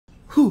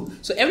Whew.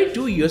 So every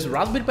 2 years,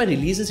 Raspberry Pi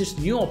releases its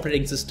new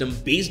operating system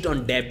based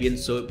on Debian.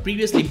 So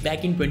previously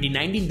back in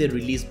 2019 they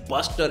released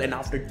Buster, and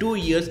after 2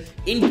 years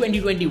in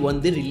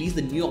 2021 they released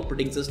the new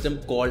operating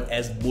system called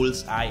as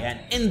Bullseye. And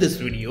in this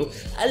video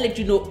I'll let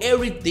you know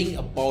everything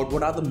about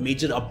what are the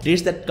major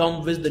updates that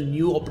come with the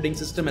new operating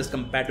system as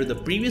compared to the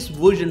previous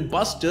version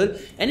Buster,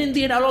 and in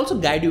the end I'll also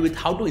guide you with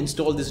how to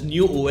install this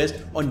new OS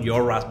on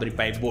your Raspberry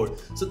Pi board.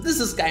 So this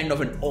is kind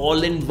of an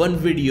all-in-one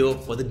video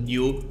for the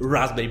new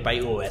Raspberry Pi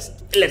OS.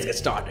 Let's get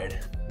started.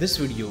 This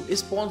video is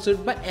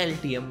sponsored by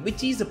LTM,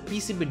 which is a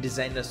PCB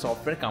designer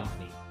software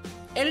company.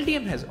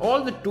 LTM has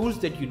all the tools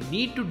that you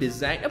need to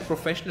design a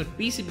professional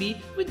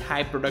PCB with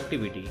high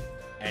productivity.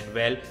 And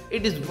well,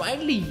 it is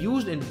widely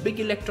used in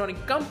big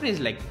electronic companies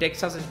like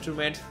Texas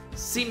Instruments,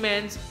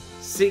 Siemens,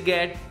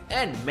 Seagate,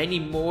 and many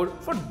more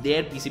for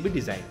their PCB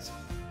designs.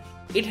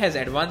 It has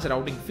advanced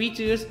routing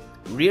features,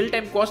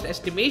 real-time cost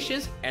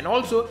estimations, and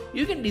also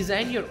you can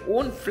design your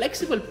own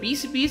flexible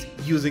PCBs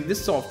using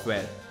this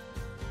software.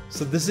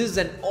 So this is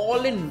an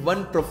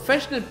all-in-one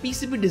professional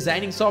PCB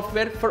designing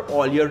software for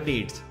all your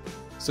needs.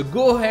 So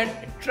go ahead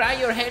and try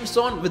your hands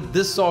on with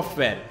this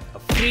software. A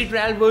free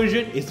trial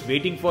version is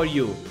waiting for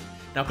you.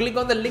 Now click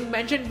on the link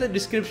mentioned in the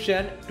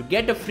description to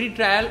get a free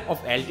trial of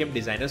LTM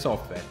Designer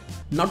software.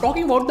 Now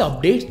talking about the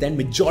updates, then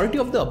majority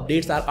of the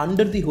updates are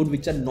under the hood,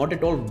 which are not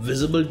at all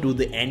visible to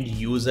the end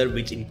user,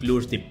 which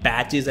includes the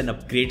patches and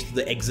upgrades to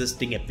the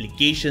existing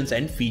applications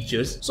and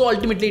features. So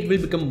ultimately it will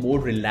become more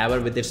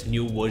reliable with its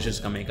new versions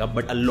coming up.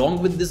 But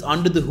along with this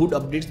under the hood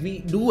updates, we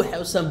do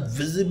have some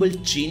visible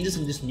changes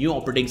in this new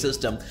operating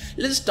system.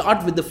 Let's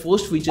start with the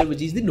first feature,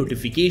 which is the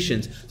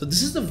notifications. So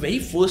this is the very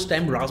first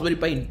time Raspberry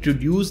Pi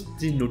introduced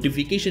the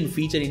notification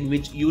feature, in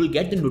which you will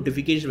get the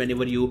notification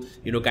whenever you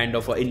kind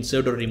of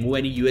insert or remove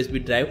any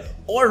USB drive,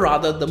 or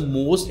rather the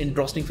most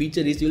interesting feature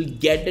is you'll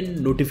get a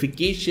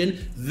notification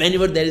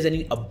whenever there is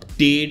any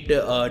update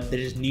that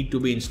is need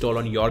to be installed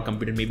on your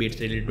computer. Maybe it's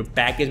related to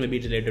package, maybe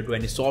it's related to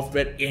any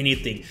software,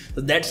 anything.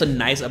 So that's a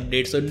nice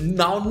update. So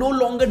now no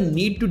longer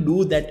need to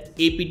do that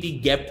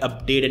apt get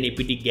update and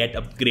apt get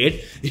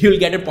upgrade. You'll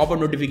get a pop-up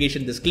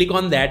notification. Just click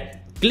on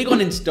that, click on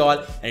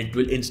install, and it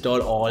will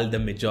install all the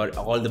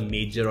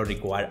major or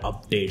required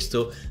updates.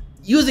 So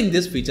using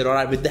this feature,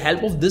 or with the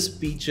help of this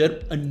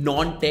feature, a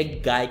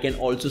non-tech guy can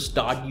also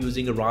start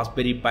using a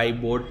Raspberry Pi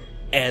board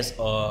as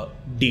a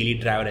daily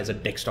driver, as a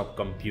desktop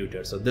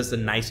computer. So this is a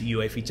nice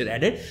UI feature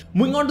added.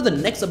 Moving on to the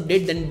next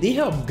update, then they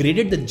have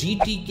upgraded the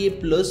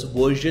GTK Plus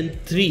version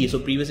 3. So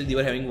previously they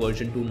were having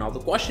version 2. Now the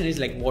question is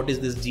like, what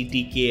is this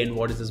GTK and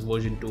what is this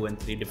version 2 and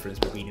 3 difference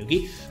between?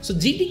 Okay, so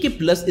GTK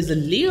Plus is a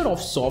layer of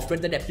software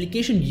that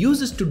application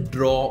uses to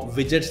draw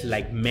widgets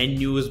like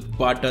menus,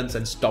 buttons,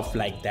 and stuff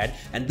like that.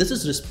 And this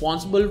is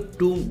responsible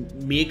to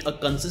make a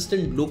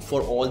consistent look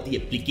for all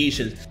the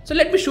applications. So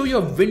let me show you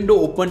a window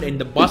opened in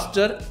the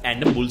Buster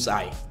and the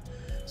Bullseye.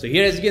 So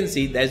here, as you can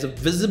see, there is a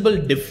visible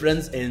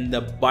difference in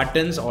the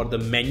buttons or the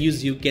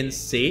menus, you can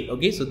say.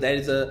 Okay, so there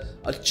is a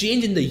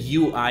change in the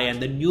UI, and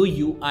the new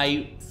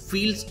UI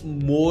feels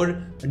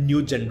more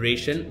new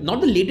generation, not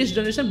the latest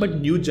generation,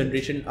 but new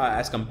generation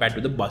as compared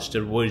to the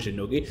Buster version.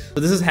 Okay, so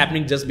this is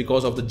happening just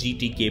because of the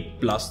GTK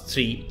Plus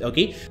 3.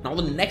 Okay, now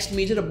the next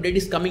major update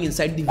is coming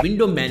inside the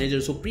window manager.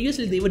 So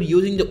previously they were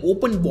using the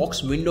open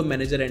box window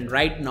manager, and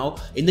right now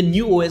in the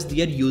new OS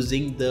they are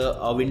using the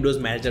Windows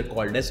manager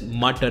called as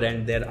Mutter,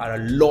 and there are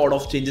a lot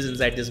of changes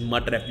inside this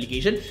Mutter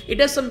application.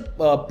 It has some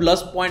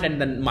plus point and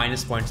then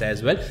minus points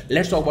as well.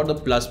 Let's talk about the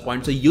plus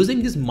point. So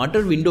using this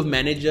Mutter window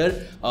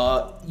manager,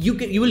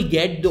 you will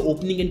get the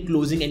opening and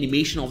closing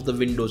animation of the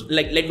windows.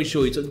 Like, let me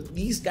show you. So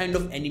these kind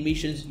of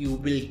animations you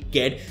will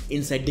get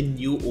inside the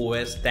new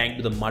OS thanks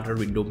to the Mutter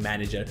window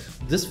manager.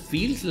 This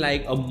feels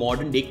like a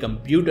modern day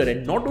computer,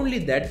 and not only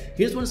that,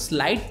 here's one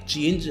slight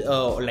change,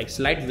 like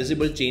slight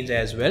visible change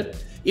as well.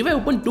 If I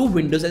open two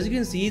windows, as you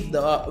can see,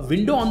 the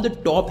window on the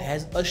top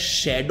has a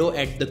shadow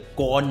at the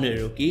corner.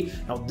 Okay,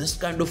 now this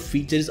kind of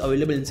feature is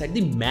available inside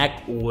the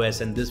Mac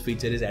OS, and this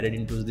feature is added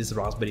into this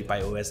Raspberry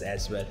Pi OS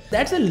as well.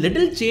 That's a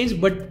little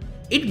change, but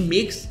it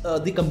makes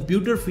the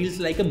computer feels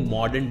like a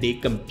modern day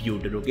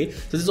computer. Okay,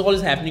 so this all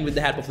is happening with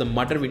the help of the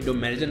Mutter window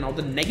manager. Now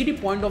the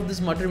negative point of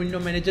this Mutter window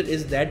manager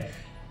is that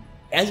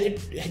as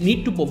it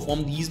need to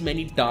perform these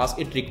many tasks,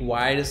 it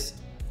requires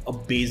a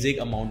basic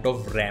amount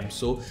of RAM.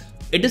 So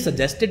it is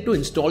suggested to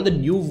install the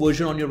new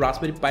version on your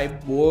Raspberry Pi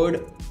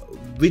board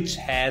which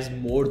has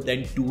more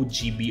than 2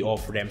 GB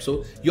of RAM.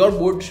 So your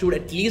board should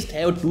at least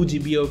have 2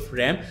 GB of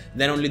RAM,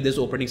 then only this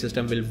operating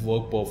system will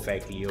work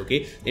perfectly.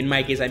 Okay, in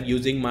my case I'm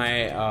using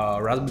my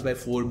Raspberry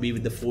Pi 4B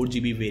with the 4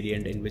 GB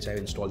variant in which I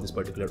installed this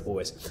particular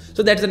OS.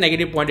 So that's the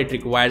negative point. It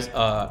requires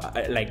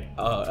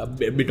a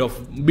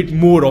bit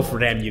more of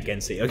RAM, you can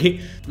say.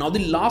 Okay, now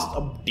the last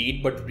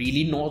update, but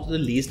really not the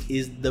least,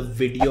 is the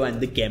video and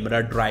the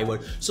camera driver.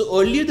 So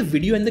earlier the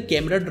video and the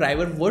camera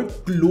driver were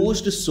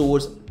closed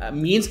source,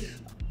 means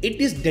it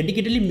is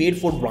dedicatedly made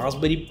for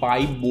Raspberry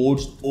Pi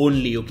boards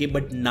only. Okay,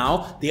 but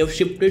now they have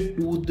shifted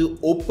to the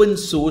open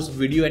source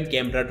video and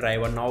camera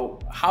driver. Now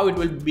how it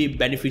will be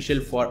beneficial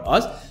for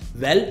us?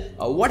 Well,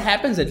 what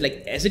happens is,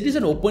 like, as it is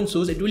an open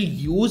source, it will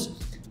use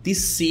the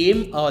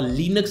same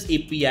Linux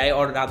API,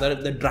 or rather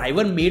the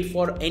driver made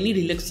for any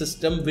Linux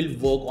system will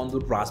work on the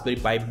Raspberry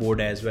Pi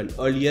board as well.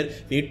 Earlier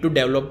we need to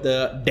develop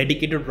the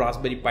dedicated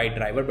Raspberry Pi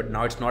driver, but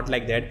now it's not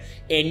like that.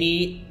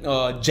 Any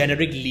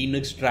generic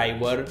Linux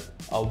driver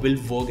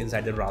will work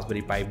inside the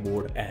Raspberry Pi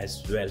board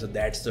as well. So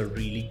that's a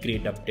really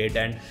great update,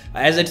 and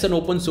as it's an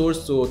open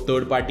source, so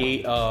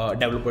third-party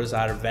developers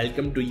are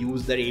welcome to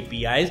use their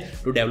APIs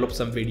to develop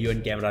some video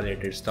and camera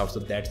related stuff.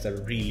 So that's a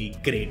really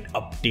great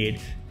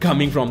update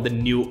coming from the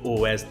new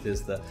OS. This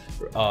is the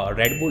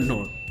Red Bull,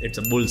 no, it's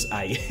a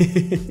Bullseye.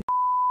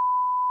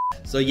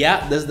 So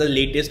yeah, this is the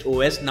latest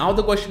OS. Now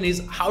the question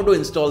is how to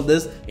install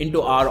this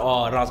into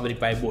our Raspberry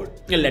Pi board.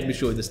 Let me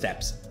show you the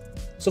steps.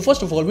 So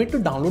first of all, we need to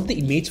download the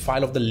image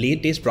file of the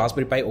latest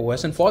Raspberry Pi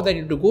OS, and for that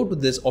you need to go to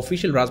this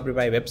official Raspberry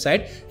Pi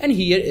website, and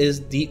here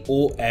is the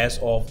OS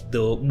of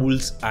the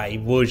Bullseye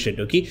version.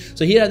 Okay,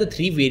 so here are the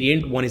three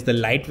variants. One is the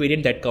light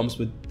variant that comes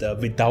with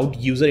without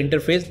user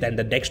interface, then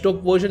the desktop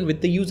version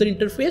with the user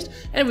interface,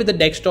 and with the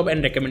desktop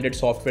and recommended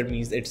software,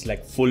 means it's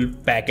like full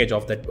package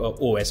of that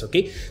OS.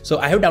 Okay, so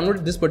I have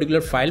downloaded this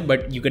particular file,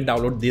 but you can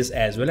download this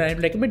as well, and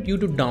I recommend you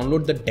to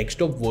download the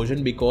desktop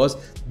version because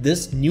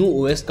this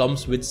new OS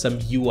comes with some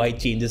UI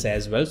changes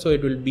as well, so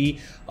it will be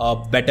a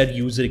better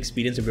user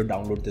experience if you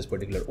download this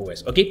particular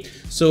OS. Okay,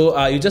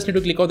 so you just need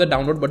to click on the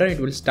download button. It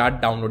will start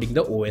downloading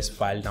the OS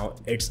file. Now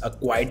it's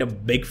quite a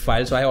big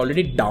file, so I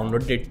already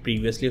downloaded it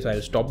previously, so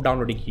I'll stop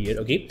downloading here.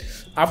 Okay,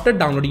 after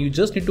downloading, you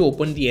just need to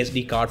open the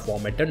SD card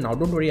formatter. Now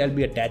don't worry, I'll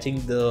be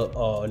attaching the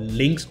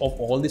links of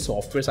all the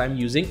softwares I'm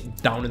using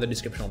down in the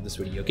description of this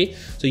video. Okay,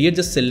 so here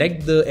just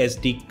select the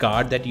SD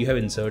card that you have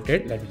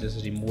inserted. Let me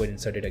just remove and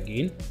insert it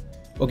again.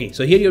 Okay,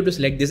 so here you have to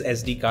select this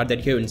SD card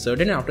that you have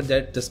inserted, and after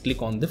that just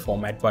click on the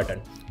format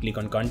button. Click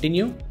on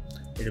continue.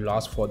 It will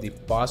ask for the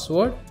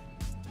password,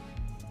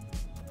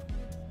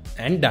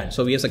 and done.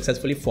 So we have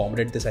successfully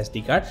formatted this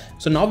SD card.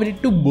 So now we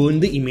need to burn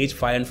the image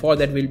file, and for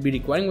that we'll be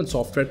requiring one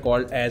software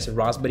called as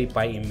Raspberry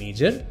Pi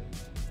Imager.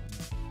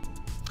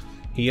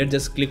 Here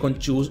just click on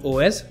choose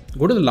OS,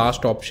 go to the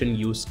last option,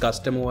 use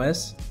custom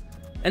OS,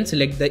 and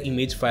select the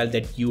image file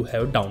that you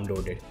have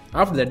downloaded.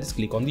 After that just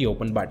click on the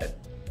open button.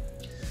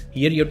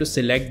 Here you have to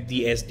select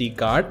the SD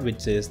card,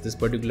 which is this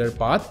particular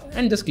path,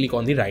 and just click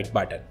on the right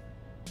button.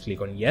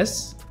 Click on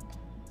yes.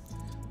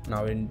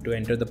 Now we need to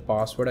enter the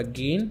password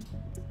again.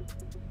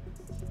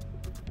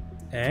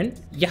 And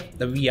yeah,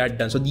 we are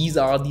done. So these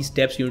are the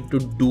steps you need to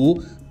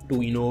do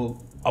to,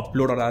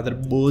 upload or rather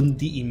burn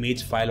the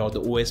image file or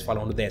the OS file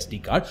onto the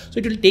SD card. So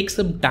it will take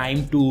some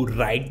time to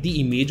write the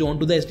image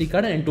onto the SD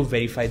card and to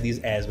verify these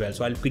as well.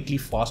 So I'll quickly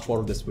fast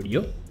forward this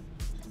video.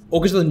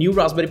 Okay, so the new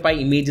Raspberry Pi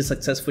image is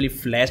successfully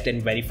flashed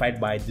and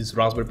verified by this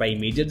Raspberry Pi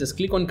Imager. Just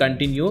click on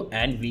continue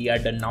and we are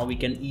done. Now we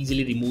can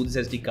easily remove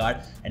this SD card.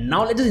 And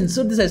now let's just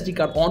insert this SD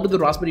card onto the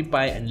Raspberry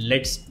Pi and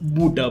let's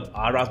boot up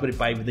our Raspberry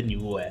Pi with the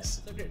new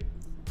OS.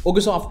 Okay,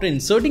 so after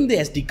inserting the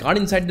SD card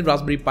inside the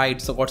Raspberry Pi,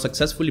 it's got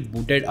successfully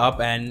booted up,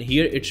 and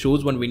here it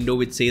shows one window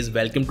which says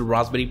welcome to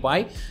Raspberry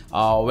Pi,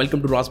 welcome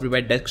to Raspberry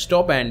Pi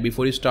desktop. And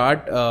before you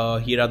start,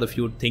 here are the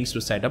few things to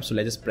set up. So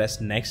let's just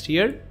press next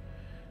here.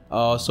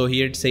 So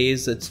here it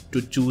says it's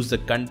to choose the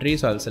country,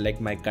 so I'll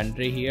select my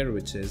country here,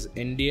 which is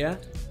India.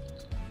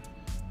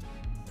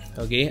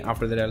 Okay,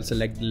 after that I'll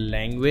select the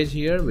language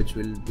here, which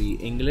will be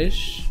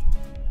English.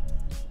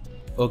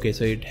 Okay,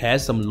 so it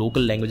has some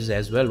local languages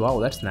as well.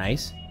 Wow, that's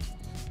nice.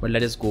 But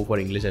let us go for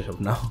English as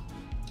of now.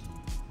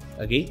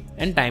 Okay,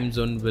 and time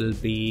zone will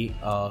be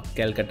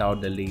Calcutta or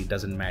Delhi,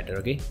 doesn't matter.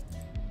 Okay,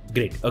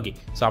 great. Okay,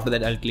 so after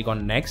that I'll click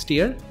on next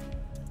here.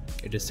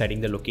 It is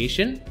setting the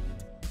location.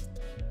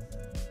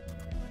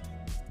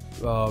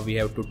 We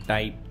have to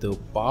type the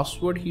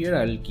password here.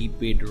 I'll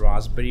keep it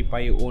Raspberry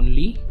Pi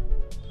only.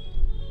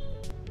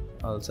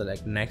 I'll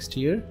select next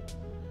here.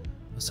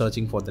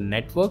 Searching for the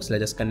networks.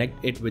 Let us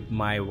connect it with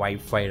my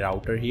Wi-Fi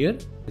router here.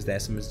 Is the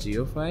SMS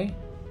GeoFi.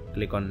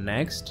 Click on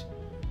next,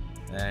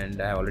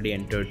 and I have already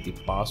entered the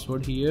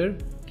password here.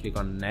 Click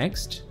on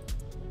next.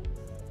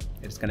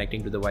 It's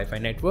connecting to the Wi-Fi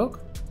network.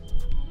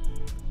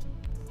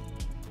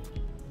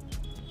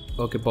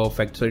 Okay,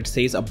 perfect. So it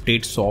says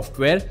update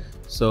software.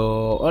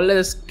 So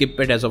let's skip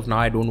it as of now.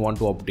 I don't want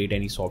to update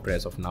any software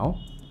as of now.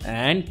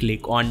 And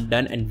click on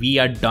done, and we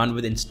are done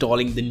with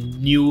installing the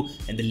new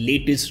and the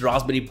latest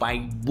Raspberry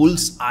Pi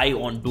Bullseye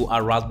onto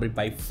our Raspberry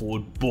Pi 4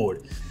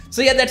 board.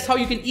 So yeah, that's how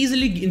you can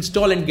easily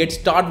install and get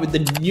started with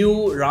the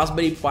new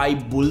Raspberry Pi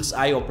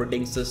Bullseye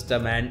operating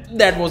system. And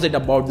that was it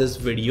about this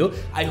video.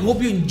 I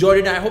hope you enjoyed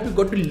it. I hope you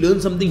got to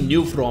learn something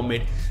new from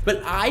it.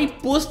 Well, I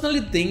personally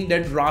think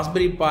that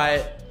Raspberry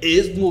Pi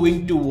is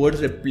moving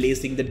towards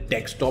replacing the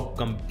desktop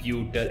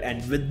computer,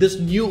 and with this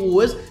new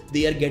OS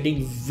they are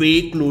getting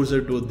way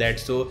closer to that.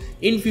 So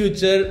in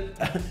future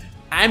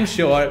I'm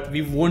sure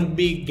we won't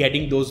be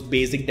getting those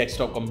basic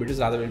desktop computers,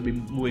 rather we'll be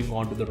moving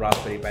on to the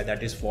Raspberry Pi,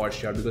 that is for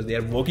sure, because they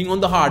are working on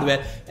the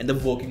hardware and they're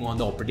working on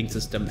the operating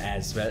system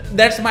as well.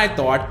 That's my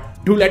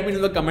thought. Do let me know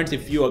in the comments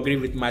if you agree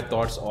with my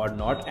thoughts or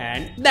not.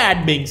 And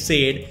that being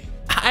said,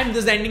 I'm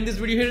just ending this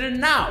video here and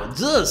now.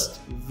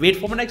 Just wait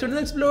for my next one to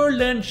explore,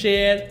 learn,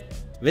 share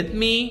with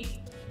me,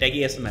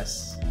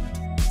 techiesms.